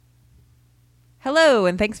Hello,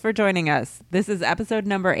 and thanks for joining us. This is episode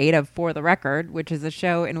number 8 of For the Record, which is a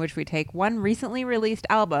show in which we take one recently released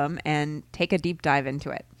album and take a deep dive into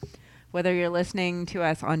it. Whether you're listening to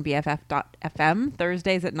us on BFF.fm,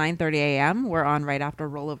 Thursdays at 9:30 a.m., we're on right after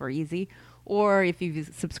Rollover Easy, or if you've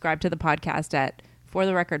subscribed to the podcast at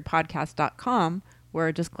fortherecordpodcast.com,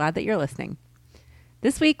 we're just glad that you're listening.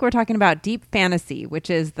 This week, we're talking about Deep Fantasy, which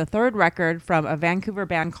is the third record from a Vancouver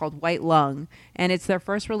band called White Lung, and it's their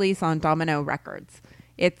first release on Domino Records.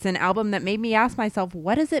 It's an album that made me ask myself,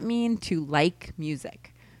 what does it mean to like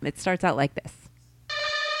music? It starts out like this.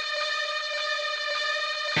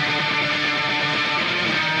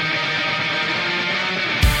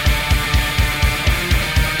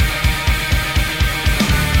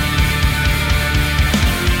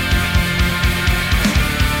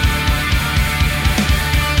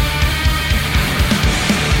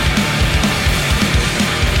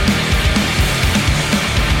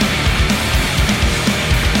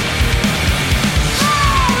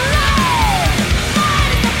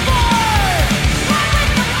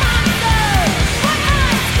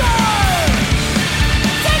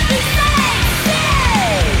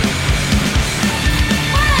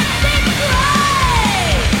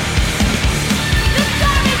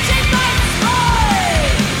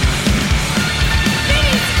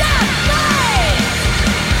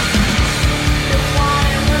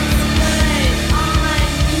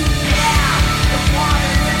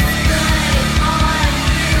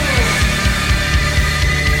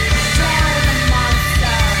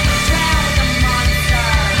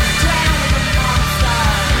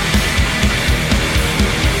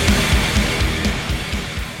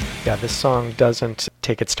 This song doesn't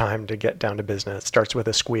take its time to get down to business. It starts with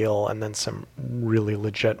a squeal and then some really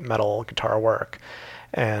legit metal guitar work.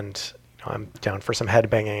 And I'm down for some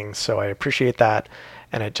headbanging, so I appreciate that.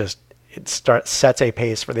 And it sets a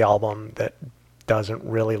pace for the album that doesn't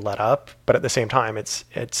really let up. But at the same time,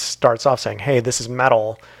 it starts off saying, hey, this is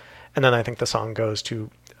metal. And then I think the song goes to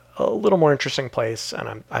a little more interesting place.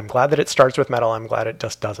 And I'm glad that it starts with metal. I'm glad it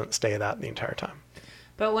just doesn't stay that the entire time.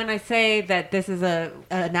 But when I say that this is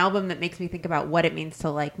an album that makes me think about what it means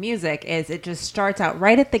to like music, is it just starts out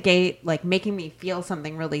right at the gate, like making me feel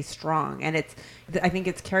something really strong. And I think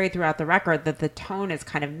it's carried throughout the record that the tone is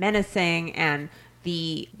kind of menacing and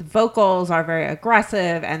the vocals are very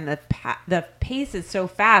aggressive and the pace is so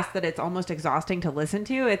fast that it's almost exhausting to listen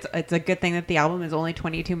to. It's a good thing that the album is only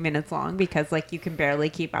 22 minutes long because like you can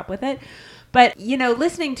barely keep up with it. But,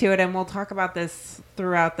 listening to it, and we'll talk about this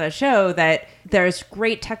throughout the show, that there's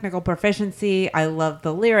great technical proficiency. I love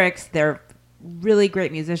the lyrics. They're really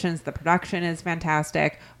great musicians. The production is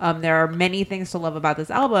fantastic. There are many things to love about this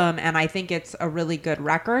album, and I think it's a really good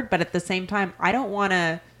record. But at the same time, I don't want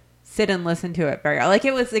to sit and listen to it like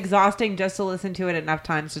it was exhausting just to listen to it enough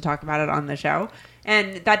times to talk about it on the show.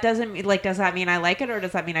 And that doesn't does that mean I like it, or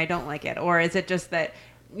does that mean I don't like it? Or is it just that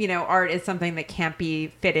art is something that can't be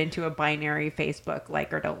fit into a binary Facebook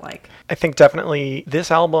like or don't like? I think definitely this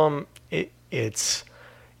album, it is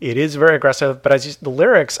very aggressive, but the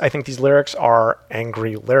lyrics, I think these lyrics are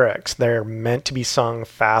angry lyrics. They're meant to be sung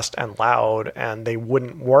fast and loud, and they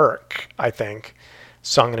wouldn't work, I think,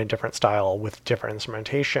 sung in a different style with different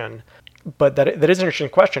instrumentation. But that is an interesting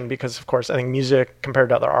question because, of course, I think music compared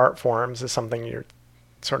to other art forms is something you're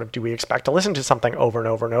sort of, do we expect to listen to something over and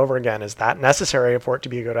over and over again? Is that necessary for it to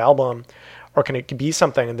be a good album? Or can it be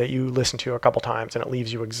something that you listen to a couple times and it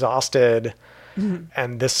leaves you exhausted? Mm-hmm.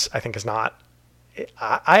 And this, I think, is not.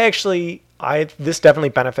 This definitely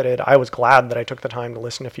benefited. I was glad that I took the time to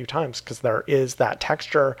listen a few times because there is that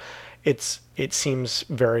texture. It seems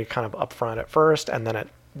very kind of upfront at first, and then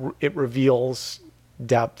it reveals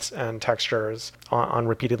depths and textures on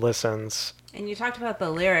repeated listens. And you talked about the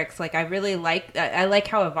lyrics. Like, I really I like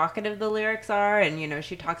how evocative the lyrics are. And,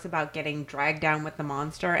 she talks about getting dragged down with the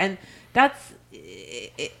monster. And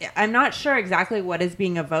I'm not sure exactly what is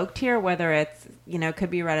being evoked here, whether it's, could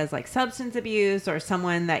be read as like substance abuse or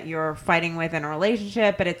someone that you're fighting with in a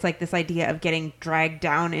relationship. But it's like this idea of getting dragged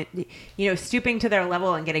down, stooping to their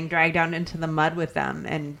level and getting dragged down into the mud with them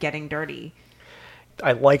and getting dirty.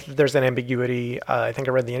 I like that there's an ambiguity. I think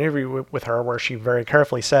I read the interview with her where she very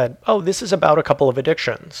carefully said, oh, this is about a couple of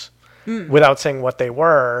addictions, without saying what they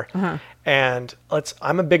were. Uh-huh. And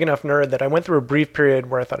I'm a big enough nerd that I went through a brief period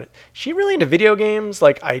where I thought, is she really into video games?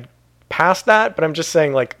 Like, I passed that, but I'm just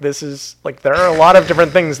saying, like, this is, like, there are a lot of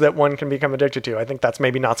different things that one can become addicted to. I think that's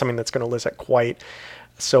maybe not something that's going to elicit quite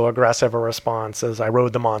so aggressive a response as I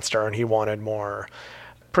rode the monster and he wanted more.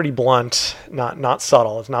 pretty blunt, not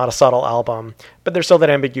subtle. It's not a subtle album, but there's still that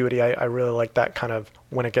ambiguity. I really like that kind of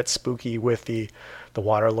when it gets spooky with the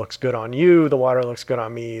water looks good on you, the water looks good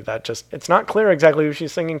on me. That just, it's not clear exactly who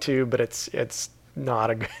she's singing to, but it's not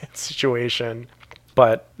a good situation.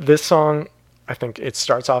 But this song, I think it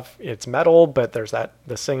starts off, it's metal, but there's that,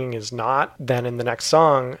 the singing is not. Then in the next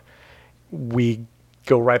song, we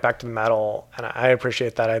go right back to metal, and I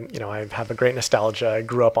appreciate that. I have a great nostalgia. I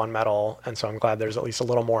grew up on metal, and so I'm glad there's at least a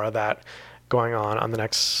little more of that going on the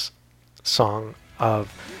next song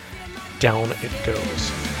of Down It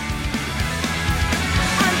Goes.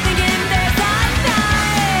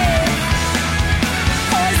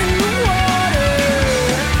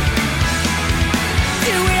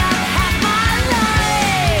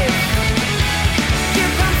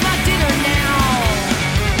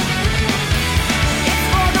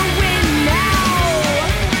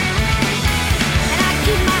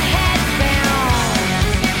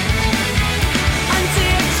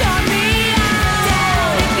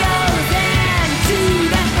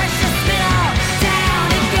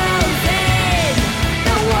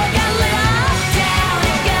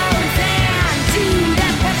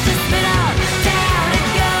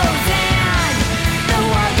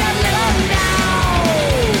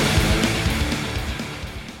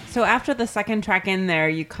 So after the second track in there,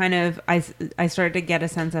 you kind of, I started to get a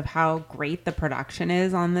sense of how great the production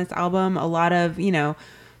is on this album. A lot of,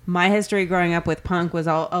 my history growing up with punk was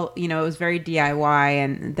all, it was very DIY,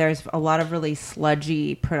 and there's a lot of really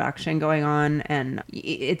sludgy production going on. And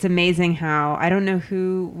it's amazing how, I don't know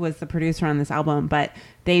who was the producer on this album, but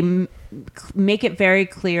they make it very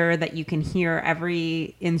clear that you can hear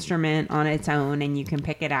every instrument on its own and you can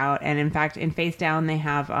pick it out. And in fact, in Face Down, they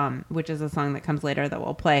have, which is a song that comes later that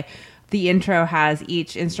we'll play, the intro has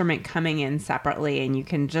each instrument coming in separately, and you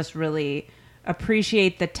can just really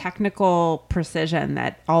appreciate the technical precision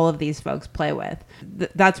that all of these folks play with.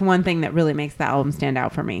 That's one thing that really makes the album stand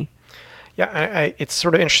out for me. Yeah, it's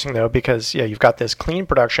sort of interesting, though, because, you've got this clean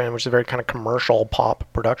production, which is a very kind of commercial pop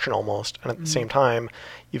production almost. And at the same time,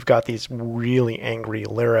 you've got these really angry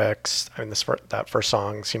lyrics. I mean, that first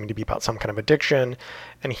song seeming to be about some kind of addiction.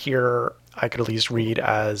 And here I could at least read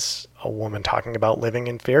as a woman talking about living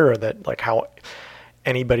in fear, that like how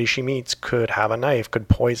anybody she meets could have a knife, could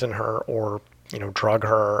poison her, or, drug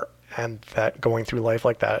her. And that going through life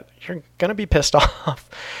like that, you're going to be pissed off.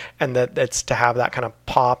 And that it's to have that kind of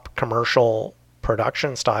pop commercial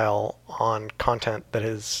production style on content that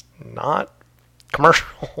is not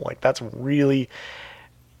commercial. Like that's really,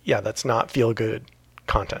 that's not feel good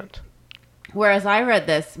content. Whereas I read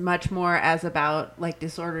this much more as about like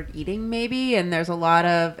disordered eating maybe. And there's a lot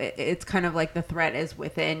of, it's kind of like the threat is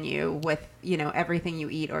within you with, everything you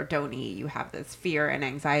eat or don't eat, you have this fear and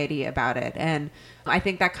anxiety about it. And I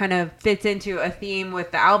think that kind of fits into a theme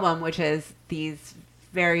with the album, which is these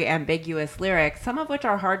very ambiguous lyrics, some of which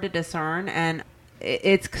are hard to discern. And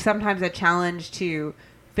it's sometimes a challenge to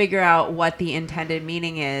figure out what the intended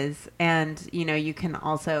meaning is. And, you can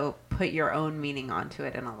also put your own meaning onto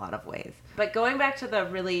it in a lot of ways. But going back to the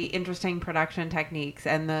really interesting production techniques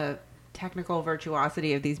and the technical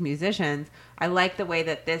virtuosity of these musicians, I like the way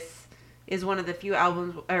that this is one of the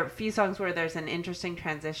few songs where there's an interesting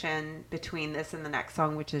transition between this and the next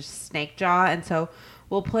song, which is Snake Jaw. And so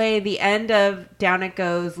we'll play the end of Down It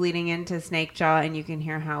Goes leading into Snake Jaw, and you can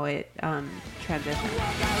hear how it transitions.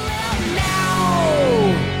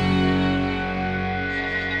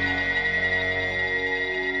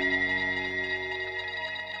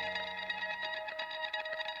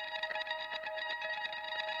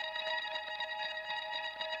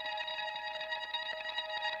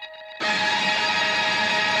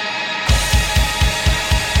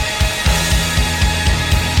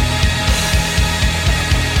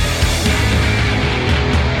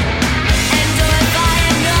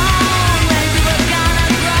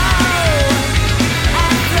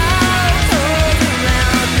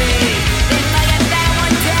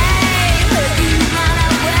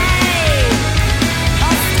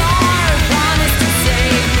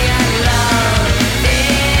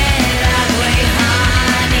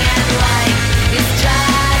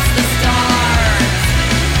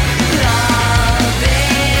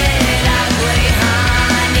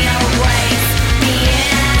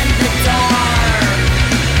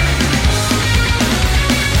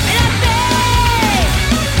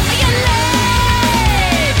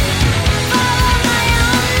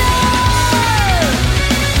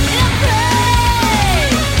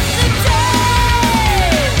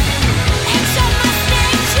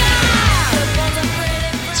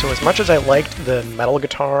 As much as I liked the metal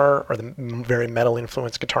guitar or the very metal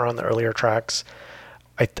influenced guitar on the earlier tracks,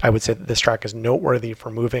 I would say that this track is noteworthy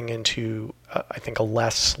for moving into, I think, a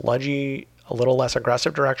less sludgy, a little less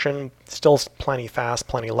aggressive direction. Still plenty fast,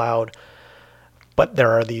 plenty loud, but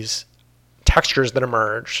there are these textures that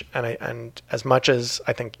emerge. And as much as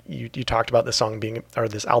I think you talked about this song being, or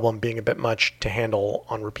this album being a bit much to handle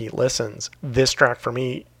on repeat listens, this track for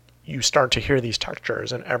me, you start to hear these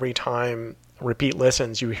textures, and every time repeat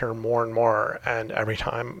listens, you hear more and more, and every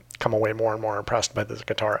time come away more and more impressed by this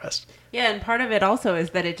guitarist. Yeah, and part of it also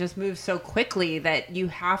is that it just moves so quickly that you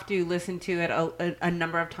have to listen to it a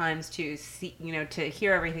number of times to see, to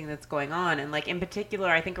hear everything that's going on. And like in particular,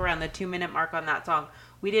 I think around the 2-minute mark on that song,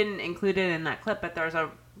 we didn't include it in that clip, but there's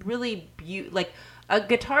a really a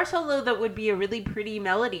guitar solo that would be a really pretty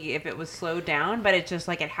melody if it was slowed down, but it's just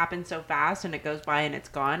like it happens so fast and it goes by and it's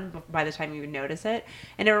gone by the time you notice it.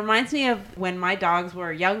 And it reminds me of when my dogs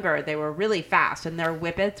were younger. They were really fast, and they're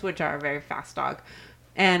Whippets, which are a very fast dog.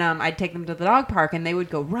 And I'd take them to the dog park, and they would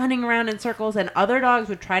go running around in circles, and other dogs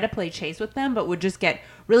would try to play chase with them, but would just get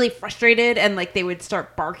really frustrated, and like they would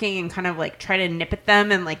start barking and kind of like try to nip at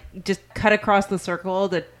them and like just cut across the circle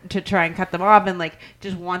to try and cut them off, and like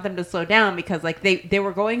just want them to slow down because like they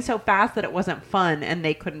were going so fast that it wasn't fun and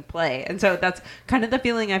they couldn't play. And so that's kind of the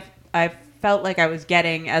feeling I felt like I was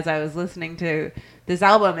getting as I was listening to this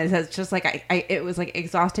album. Is it's just like it was like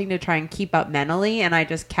exhausting to try and keep up mentally, and I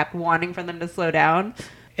just kept wanting for them to slow down.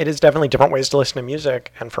 It is definitely different ways to listen to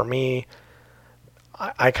music, and for me,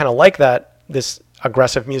 I kind of like that, this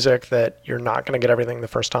aggressive music that you're not going to get everything the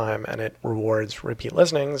first time, and it rewards repeat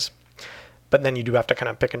listenings. But then you do have to kind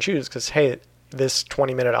of pick and choose, because hey, this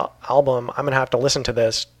 20-minute album, I'm going to have to listen to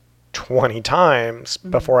this 20 times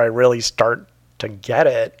before I really start to get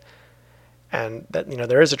it. And that,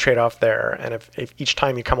 there is a trade-off there. And if each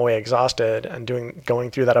time you come away exhausted and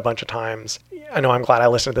going through that a bunch of times, I know I'm glad I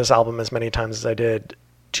listened to this album as many times as I did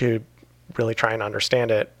to really try and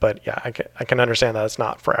understand it. But yeah, I can understand that it's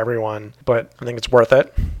not for everyone, but I think it's worth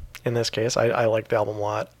it. In this case, I like the album a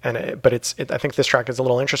lot. And I think this track is a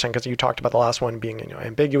little interesting because you talked about the last one being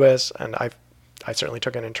ambiguous, and I certainly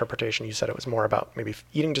took an interpretation. You said it was more about maybe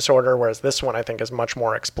eating disorder, whereas this one I think is much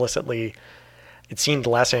more explicitly. It seemed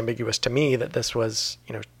less ambiguous to me that this was,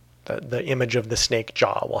 the image of the snake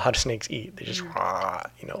jaw. Well, how do snakes eat? They just,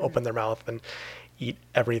 open their mouth and eat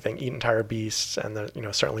everything, eat entire beasts. And there's,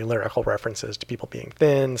 certainly lyrical references to people being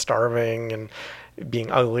thin, starving, and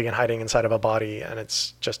being ugly and hiding inside of a body. And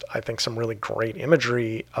it's just, I think, some really great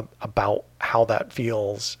imagery about how that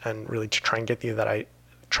feels, and really to try and get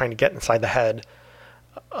trying to get inside the head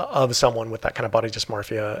of someone with that kind of body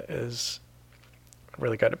dysmorphia is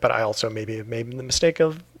really good. But I also maybe made the mistake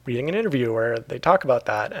of reading an interview where they talk about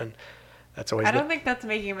that, and that's always. I don't think that's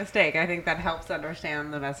making a mistake. I think that helps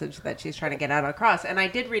understand the message that she's trying to get out across. And I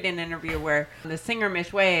did read an interview where the singer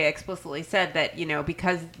Mish Way explicitly said that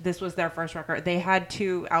because this was their first record, they had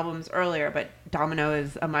 2 albums earlier, but Domino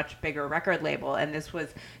is a much bigger record label, and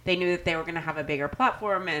they knew that they were going to have a bigger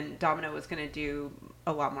platform, and Domino was going to do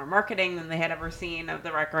a lot more marketing than they had ever seen of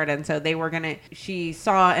the record. And so she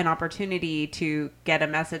saw an opportunity to get a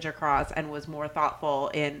message across and was more thoughtful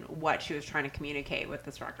in what she was trying to communicate with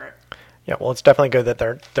this record. Yeah, well, it's definitely good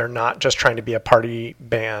that they're not just trying to be a party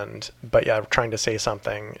band, but yeah, trying to say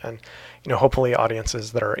something. And hopefully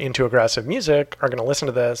audiences that are into aggressive music are going to listen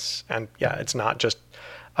to this. And yeah, it's not just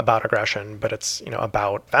about aggression, but it's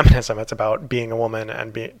about feminism. It's about being a woman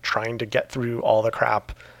and trying to get through all the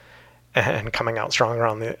crap and coming out stronger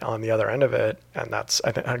on the other end of it. And that's,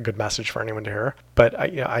 I think, a good message for anyone to hear. But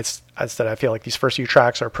I said I feel like these first few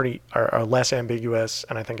tracks are less ambiguous,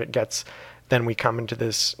 and I think it gets. Then we come into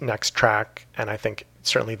this next track, and I think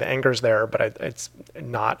certainly the anger's there, but it's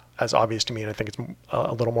not as obvious to me, and I think it's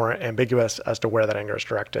a little more ambiguous as to where that anger is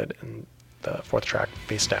directed in the 4th track,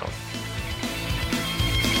 Face Down.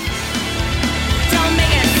 Don't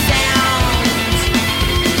make a sound.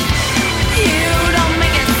 You don't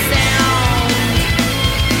make a sound.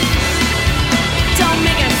 Don't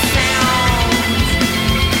make a sound.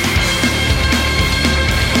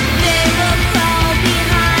 They will crawl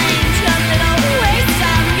behind your little waist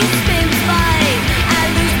up. You spin by. I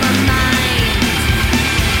lose my mind.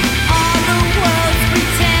 All the worlds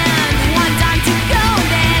pretend one time to go,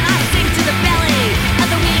 then I sink to the belly of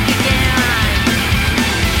the weak again.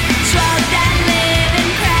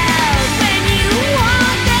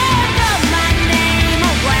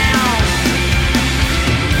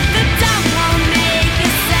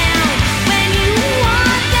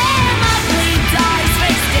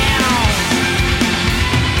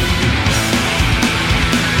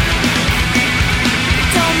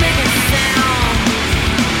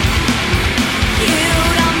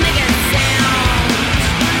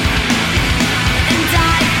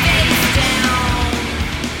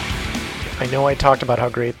 know I talked about how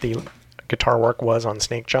great the guitar work was on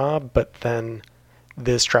Snake Job, but then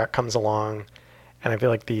this track comes along, and I feel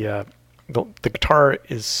like the guitar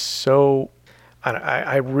is so.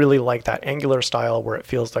 I really like that angular style where it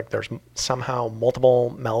feels like there's somehow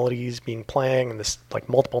multiple melodies being playing and this like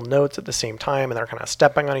multiple notes at the same time, and they're kind of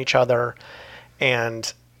stepping on each other.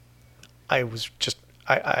 And I was just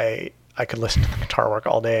I could listen to the guitar work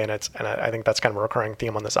all day, and I think that's kind of a recurring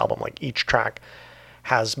theme on this album. Like each track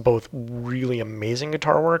has both really amazing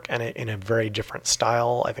guitar work and in a very different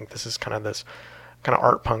style. I think this is kind of this kind of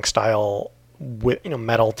art punk style with,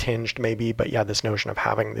 metal tinged maybe, but yeah, this notion of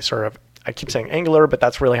having this sort of, I keep saying angular, but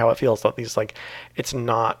that's really how it feels. That these like, it's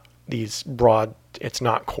not these broad, it's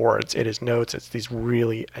not chords, it is notes. It's these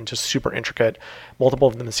really and just super intricate, multiple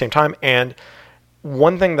of them at the same time. And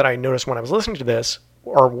one thing that I noticed when I was listening to this,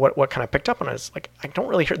 or what kind of picked up on it, is like I don't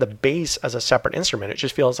really hear the bass as a separate instrument. It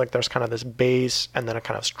just feels like there's kind of this bass and then a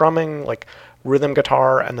kind of strumming, like rhythm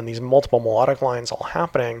guitar, and then these multiple melodic lines all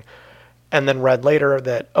happening. And then read later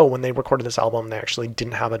that, when they recorded this album, they actually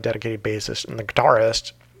didn't have a dedicated bassist, and the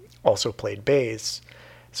guitarist also played bass.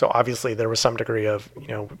 So obviously there was some degree of,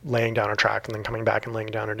 laying down a track and then coming back and laying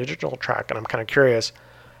down a digital track. And I'm kind of curious,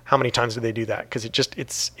 how many times did they do that? Because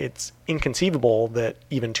it's inconceivable that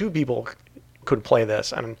even two people could play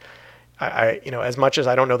this. And I as much as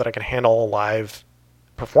I don't know that I can handle a live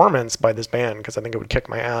performance by this band, because I think it would kick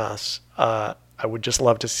my ass, I would just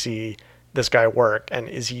love to see this guy work, and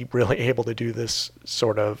is he really able to do this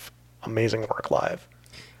sort of amazing work live?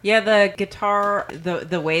 Yeah, the guitar,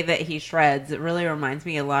 the way that he shreds, it really reminds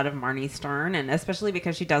me a lot of Marnie Stern, and especially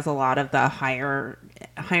because she does a lot of the higher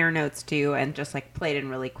notes too, and just like played in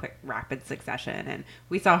really quick, rapid succession. And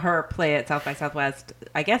we saw her play at South by Southwest,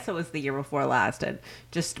 I guess it was the year before last, and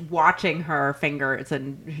just watching her fingers,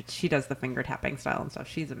 and she does the finger tapping style and stuff.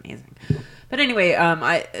 She's amazing. But anyway,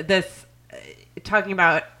 talking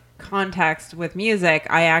about context with music,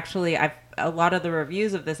 I've a lot of the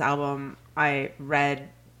reviews of this album I read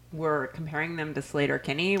were comparing them to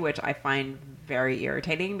Sleater-Kinney, which I find very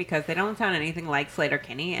irritating because they don't sound anything like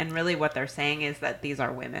Sleater-Kinney, and really what they're saying is that these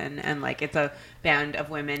are women, and like it's a band of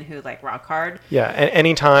women who like rock hard. Yeah, and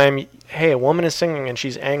anytime, hey, a woman is singing and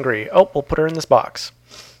she's angry, we'll put her in this box.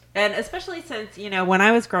 And especially since, when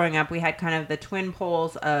I was growing up, we had kind of the twin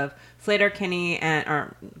poles of Sleater-Kinney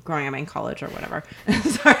or growing up in college or whatever.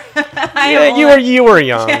 Sorry. Yeah, you were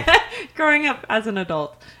young. Growing up as an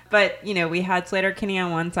adult. But, we had Sleater-Kinney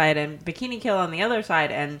on one side and Bikini Kill on the other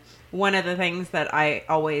side. And one of the things that I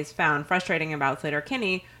always found frustrating about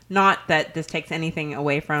Sleater-Kinney, not that this takes anything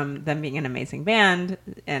away from them being an amazing band,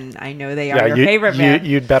 and I know they are your favorite band.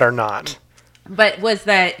 You'd better not. But was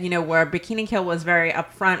that, where Bikini Kill was very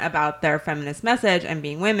upfront about their feminist message and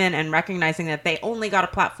being women and recognizing that they only got a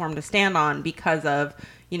platform to stand on because of,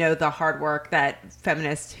 the hard work that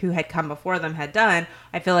feminists who had come before them had done.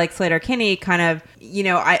 I feel like Sleater-Kinney kind of,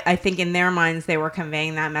 I think in their minds they were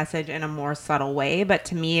conveying that message in a more subtle way. But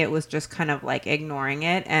to me, it was just kind of like ignoring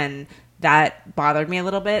it. And that bothered me a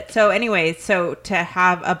little bit. So anyway, so to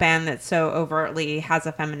have a band that so overtly has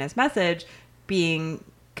a feminist message being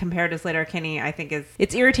compared to Sleater-Kinney, I think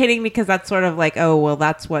it's irritating because that's sort of like,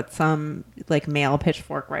 that's what some like male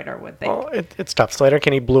pitchfork writer would think. Well, it's tough.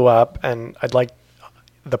 Sleater-Kinney blew up, and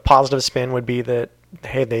the positive spin would be that,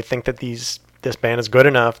 hey, they think that this band is good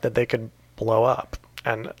enough that they could blow up.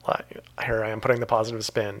 And here I am putting the positive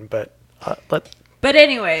spin, but But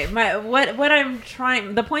anyway,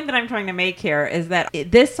 the point that I'm trying to make here is that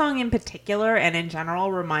this song in particular and in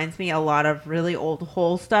general reminds me a lot of really old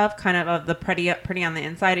Hole stuff, kind of the Pretty on the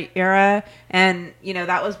Inside era. And,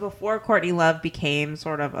 that was before Courtney Love became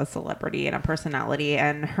sort of a celebrity and a personality.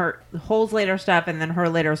 And Hole's later stuff and then her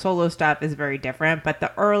later solo stuff is very different. But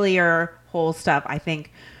the earlier Hole stuff, I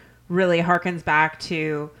think, really harkens back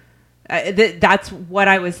to... that's what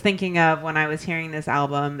I was thinking of when I was hearing this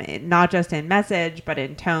album, not just in message, but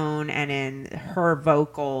in tone and in her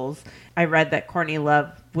vocals. I read that Courtney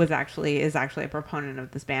Love is actually a proponent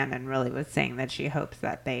of this band and really was saying that she hopes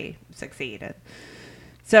that they succeed.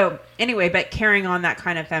 So anyway, but carrying on that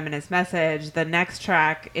kind of feminist message, the next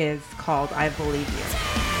track is called I Believe You.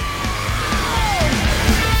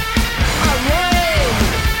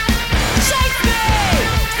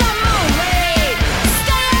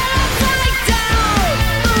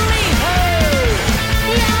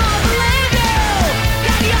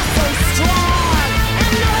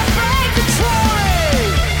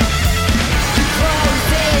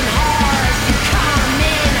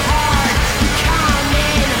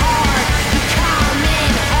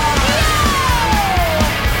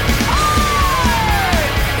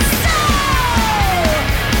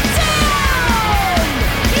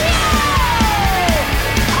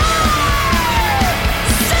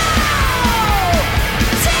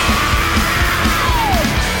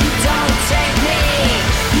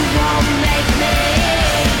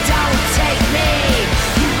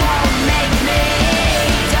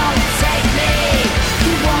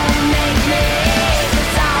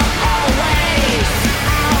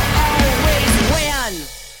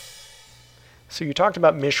 So you talked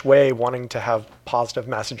about Mish Wei wanting to have positive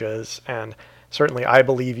messages, and certainly I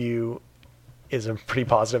Believe You is a pretty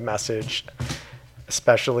positive message,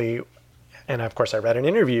 especially, and of course I read an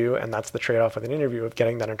interview, and that's the trade-off with an interview of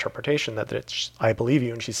getting that interpretation that it's I believe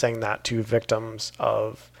you, and she's saying that to victims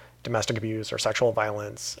of domestic abuse or sexual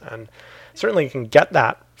violence, and certainly you can get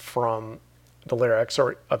that from the lyrics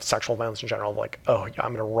or of sexual violence in general, like, oh,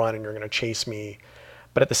 I'm going to run and you're going to chase me.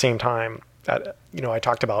 But at the same time, that, I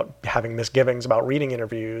talked about having misgivings about reading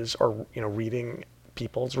interviews or, reading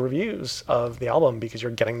people's reviews of the album because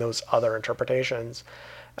you're getting those other interpretations.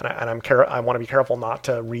 And I want to be careful not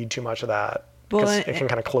to read too much of that because it can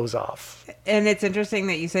kind of close off. And it's interesting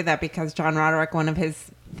that you say that because John Roderick, one of his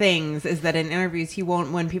things is that in interviews, he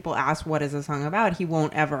won't, when people ask what is a song about, he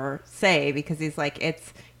won't ever say, because he's like,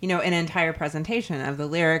 it's, an entire presentation of the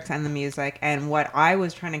lyrics and the music, and what I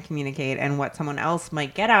was trying to communicate and what someone else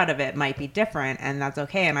might get out of it might be different, and that's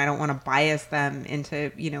okay. And I don't want to bias them into,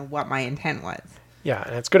 what my intent was. Yeah,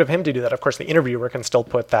 and it's good of him to do that. Of course, the interviewer can still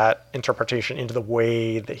put that interpretation into the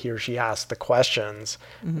way that he or she asks the questions,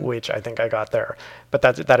 which I think I got there. But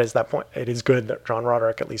that is that point. It is good that John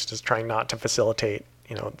Roderick at least is trying not to facilitate,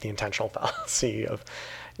 the intentional fallacy of,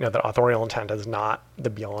 that authorial intent is not the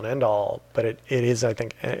be-all and end-all. But it is, I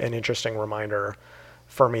think, an interesting reminder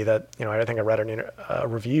for me that, I think I read a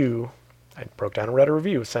review. I broke down and read a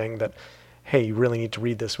review saying that, hey, you really need to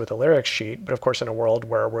read this with a lyrics sheet. But of course, in a world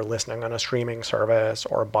where we're listening on a streaming service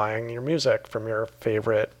or buying your music from your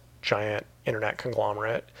favorite giant internet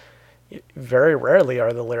conglomerate, very rarely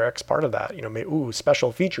are the lyrics part of that.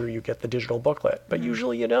 Special feature, you get the digital booklet, but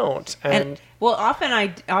usually you don't. And well,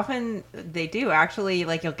 often they do actually.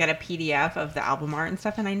 Like, you'll get a PDF of the album art and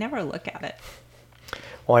stuff, and I never look at it.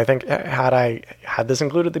 Well, I think had I had this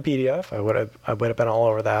included the PDF, I would have been all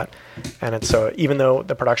over that. And it's so, even though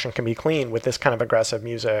the production can be clean with this kind of aggressive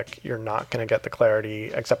music, you're not going to get the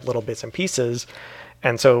clarity except little bits and pieces.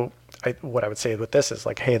 And so what I would say with this is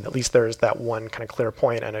like, hey, at least there's that one kind of clear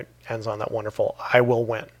point, and it ends on that wonderful "I will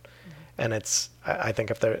win." And I think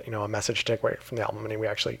if there, a message to take away from the album, and we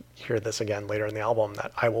actually hear this again later in the album,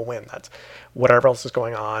 that "I will win." That's whatever else is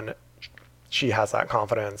going on. She has that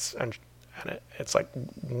confidence, and it's like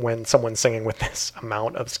when someone's singing with this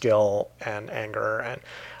amount of skill and anger, and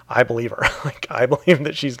I believe her. Like, I believe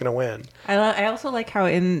that she's going to win. I also like how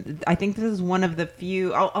I think this is one of the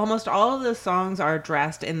few, almost all of the songs are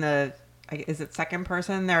addressed in the, is it second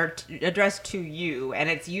person? They're addressed to you, and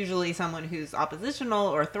it's usually someone who's oppositional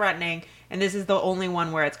or threatening. And this is the only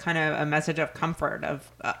one where it's kind of a message of comfort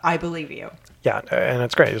of, I believe you. Yeah, and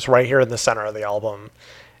it's great. It's right here in the center of the album.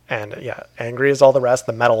 And yeah, angry as all the rest.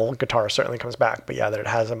 The metal guitar certainly comes back, but yeah, that it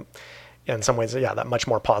has in some ways, that much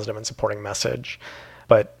more positive and supporting message.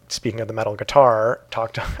 But speaking of the metal guitar,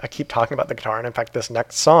 I keep talking about the guitar, and in fact, this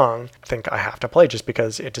next song, I think I have to play just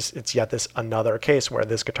because it's yet this another case where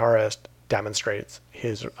this guitarist demonstrates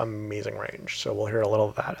his amazing range. So we'll hear a little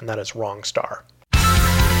of that, and that is "Wrong Star."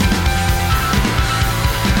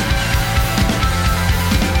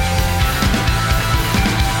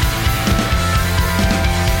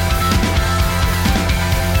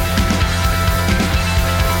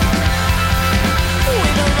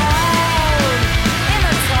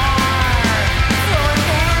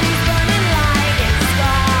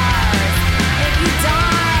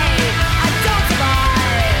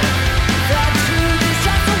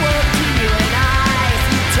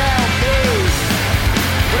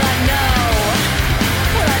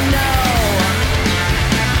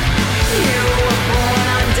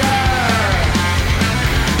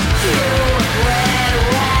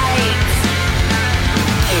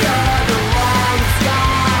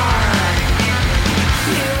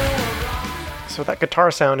 So that guitar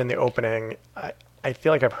sound in the opening, I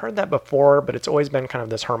feel like I've heard that before, but it's always been kind of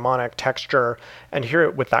this harmonic texture, and hear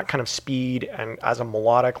it with that kind of speed and as a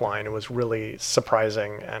melodic line, it was really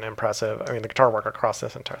surprising and impressive. I mean, the guitar work across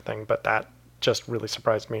this entire thing, but that just really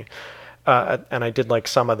surprised me. And I did like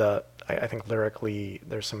some of I think lyrically,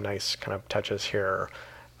 there's some nice kind of touches here.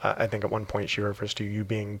 I think at one point she refers to you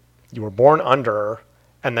were born under,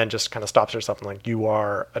 and then just kind of stops herself and like, you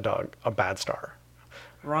are a bad star.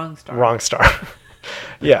 Wrong star. Wrong star.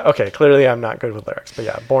 Yeah, okay, clearly I'm not good with lyrics, but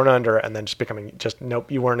yeah, born under, and then just becoming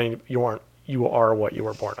nope, you are what you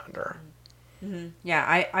were born under. Mm-hmm. Yeah,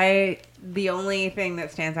 I the only thing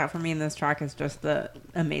that stands out for me in this track is just the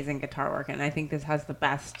amazing guitar work, and I think this has the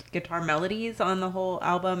best guitar melodies on the whole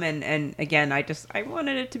album, and again, I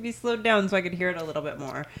wanted it to be slowed down so I could hear it a little bit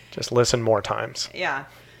more. Just listen more times. Yeah.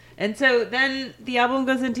 And so then the album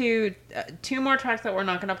goes into two more tracks that we're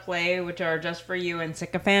not going to play, which are Just For You and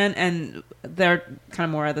Sycophant, and they're kind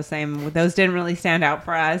of more of the same. Those didn't really stand out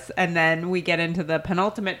for us. And then we get into the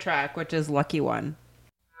penultimate track, which is Lucky One.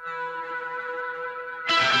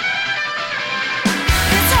 This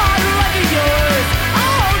heart like yours,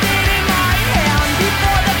 I'll hold it in my hand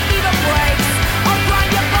before the fever breaks. I'll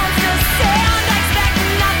grind your bones to sand. I expect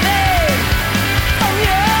nothing from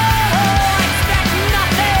you. I expect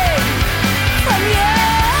nothing from you.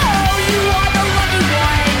 You are the lucky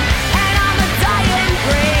one, and I'm a dying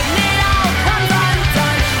breed. And it all comes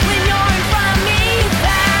undone when you're in front of me. You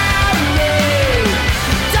found me,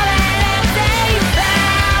 dumb and empty. You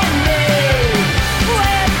found me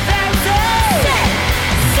with empty. Sit,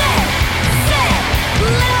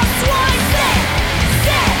 little swine. Sit.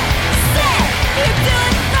 You do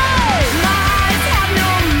it first. My eyes have no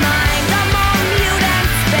mind. I'm on mute and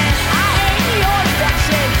spent. I hate your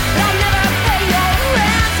affection, but I'll never pay your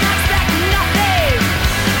rent. I expect nothing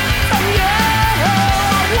from you.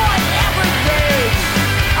 I want everything.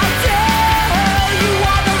 I'll do. You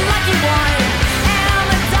are the lucky one, and I'm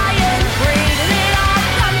a dying breed. And it all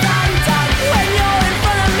comes undone when you're in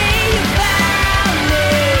front of me. You found me,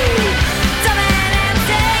 dumb and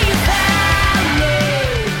empty. You found me.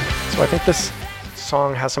 So I think this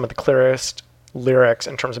song has some of the clearest lyrics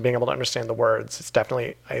in terms of being able to understand the words. It's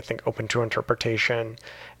definitely, I think, open to interpretation,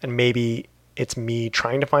 and maybe it's me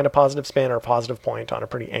trying to find a positive spin or a positive point on a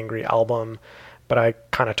pretty angry album, but I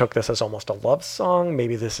kind of took this as almost a love song.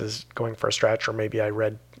 Maybe this is going for a stretch, or maybe I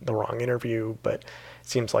read the wrong interview, but it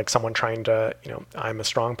seems like someone trying to, I'm a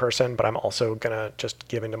strong person, but I'm also gonna just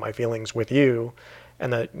give into my feelings with you,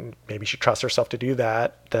 and that maybe she trusts herself to do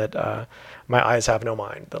that, that my eyes have no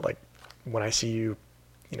mind, that like when I see you,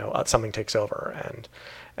 something takes over,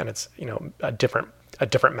 and it's a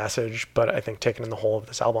different message. But I think taken in the whole of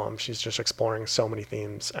this album, she's just exploring so many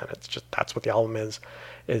themes, and it's just, that's what the album is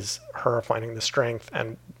her finding the strength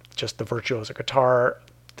and just the virtuoso guitar.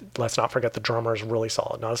 Let's not forget the drummer is really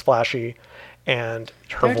solid, not as flashy, and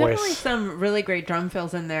her There are voice. definitely some really great drum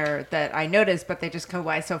fills in there that I noticed, but they just come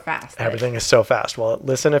by so fast. Everything is so fast. Well,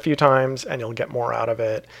 listen a few times and you'll get more out of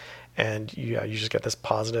it. And you just get this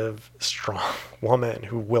positive, strong woman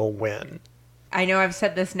who will win. I know I've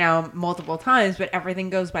said this now multiple times, but everything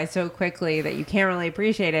goes by so quickly that you can't really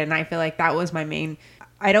appreciate it. And I feel like that was my main...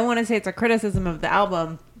 I don't want to say it's a criticism of the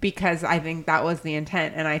album, because I think that was the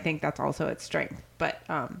intent, and I think that's also its strength. But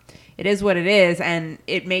it is what it is, and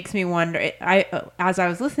it makes me wonder... as I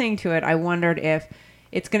was listening to it, I wondered if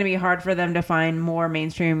it's going to be hard for them to find more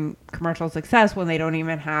mainstream commercial success when they don't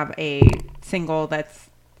even have a single that's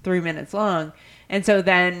 3 minutes long. And so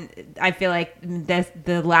then I feel like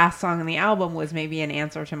the last song on the album was maybe an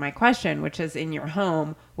answer to my question, which is In Your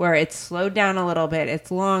Home, where it's slowed down a little bit, it's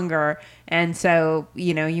longer, and so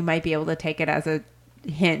you might be able to take it as a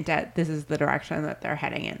hint at this is the direction that they're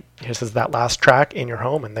heading in. This is that last track, In Your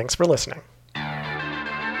Home, and thanks for listening.